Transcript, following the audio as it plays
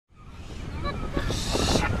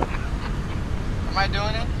I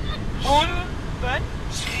doing it? But?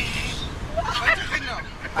 Pajarino.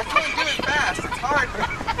 I can't do it fast. It's hard.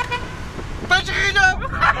 Pajarino.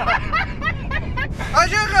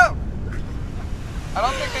 Pajarino. I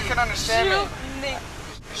don't think they can understand me.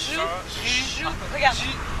 Regarde.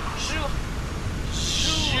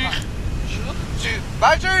 Jour.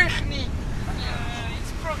 Pajarino.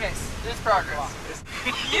 It's progress. It's progress.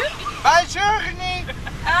 You? Pajarino.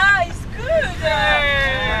 Ah, it's good.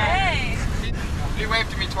 Hey. He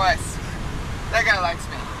waved to me twice. That guy likes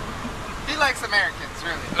me. He likes Americans,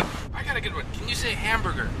 really. I got a good one. Can you say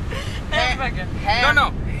hamburger? Hamburger.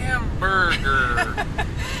 No, hamburger.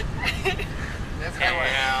 That's a good one.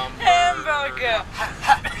 Hamburger.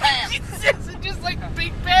 Ham. Just like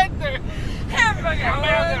Big Panther. Hamburger.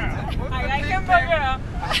 I like hamburger.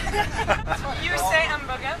 You say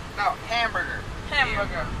hamburger? No, hamburger.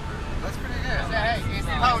 Hamburger. That's pretty good. Hey, it's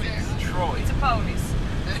the police. Troy. It's a police.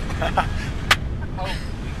 Police.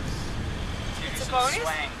 It's a police?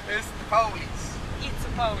 It's the police. It's a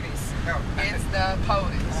police. No, it's the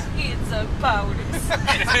police. It's a police.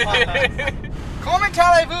 Comment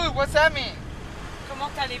allez-vous? What's that mean?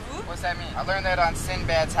 Comment allez-vous? What's that mean? I learned that on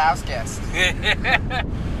Sinbad's House Guest.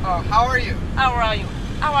 Oh, how are you? How are you?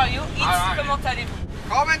 How are you? It's How are you? comment allez-vous?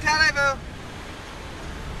 Comment allez-vous?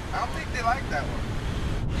 I don't think they like that one.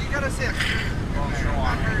 You gotta say it.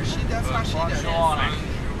 I heard that's how she does.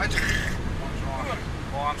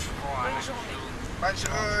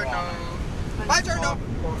 Buongiorno.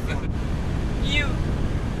 You.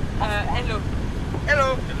 Hello.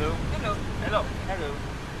 Hello. Hello. Hello.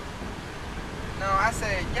 No, I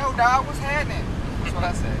say, yo dog, what's happening? That's what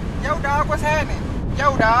I say. Yo dog, what's happening?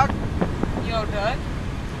 Yo dog, Yo, dog.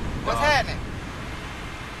 what's happening?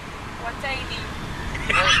 What's happening?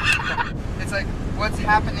 It's like, what's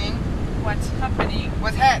happening? What's happening?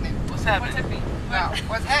 What's happening? What's happening? No,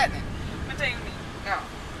 what's happening? What do you mean? No,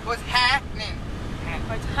 what's happening?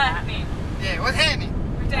 What's happening? Yeah, what's happening?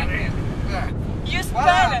 What do you mean? Yeah. You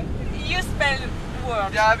Wow. spell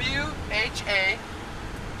word. W-H-A.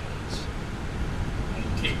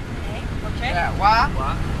 Okay. Yeah, wa,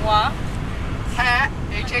 Wa. hat,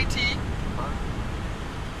 H-A-T,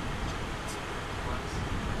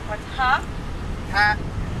 What ha? hat,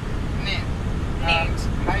 nin. Nin.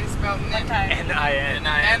 How do you spell nin? What time? N-I-N.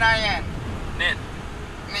 N-I-N. Nin.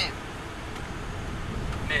 Nin.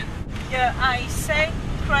 Nin. Yeah, I say,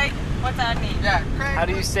 Craig, what I mean. Yeah, Craig. How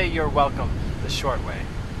do you say you're welcome the short way?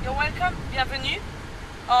 You're welcome. Bienvenue.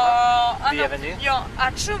 No. Bienvenue. You're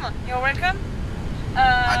Achum. You're welcome.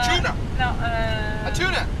 Achuna. No.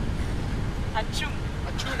 Atuna. Achum.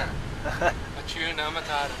 Atuna. Achuna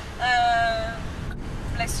matata.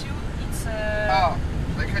 Bless you. It's Oh,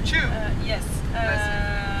 like hachu. yes.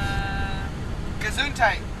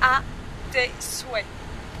 Gesundheit. A tes souhaits.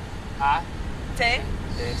 A. Tes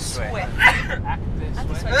Tes souhaits. Act this A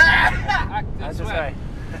tes way. souhaits. Act That's this this way. way.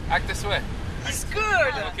 Act this way. It's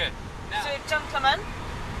good. Okay. Now. The gentleman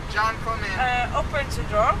John Clement. opens the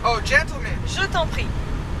door. Oh, gentleman. Je t'en prie.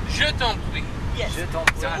 Je t'en prie. Yes. Je t'en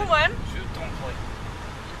The prie. woman Je t'en prie.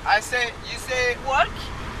 I say, you say, walk.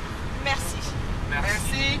 Merci.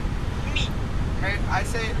 merci. Me. I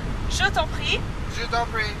say, Je t'en prie. je t'en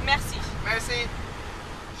prie. Merci. Merci.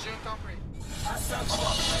 Je t'en prie.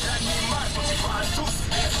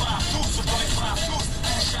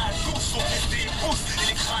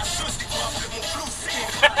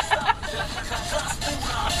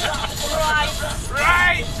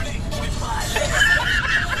 Right!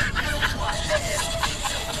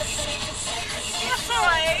 It's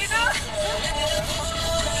alright.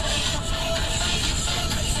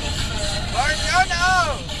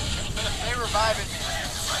 No! They reviving me.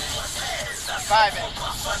 Vibing.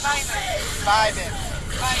 Vibing.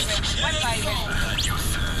 What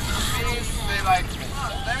Means they like me.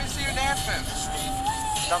 Let me see your dance move.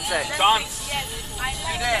 Don't say. Dance. Yes, I You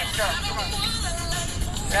like dance, go, come on.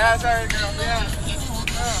 Yeah, that's how you go, yeah.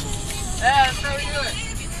 Yeah, that's how we do it.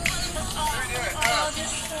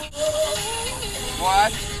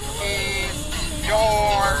 What is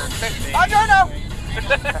your Buongiorno!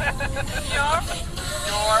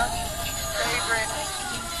 Your favorite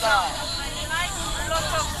song? I like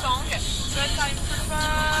lots of songs, but I prefer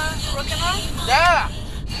rock and roll. Yeah!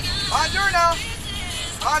 Buongiorno!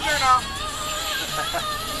 Buongiorno!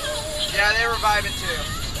 Yeah, they were vibing too.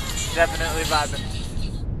 Definitely vibing.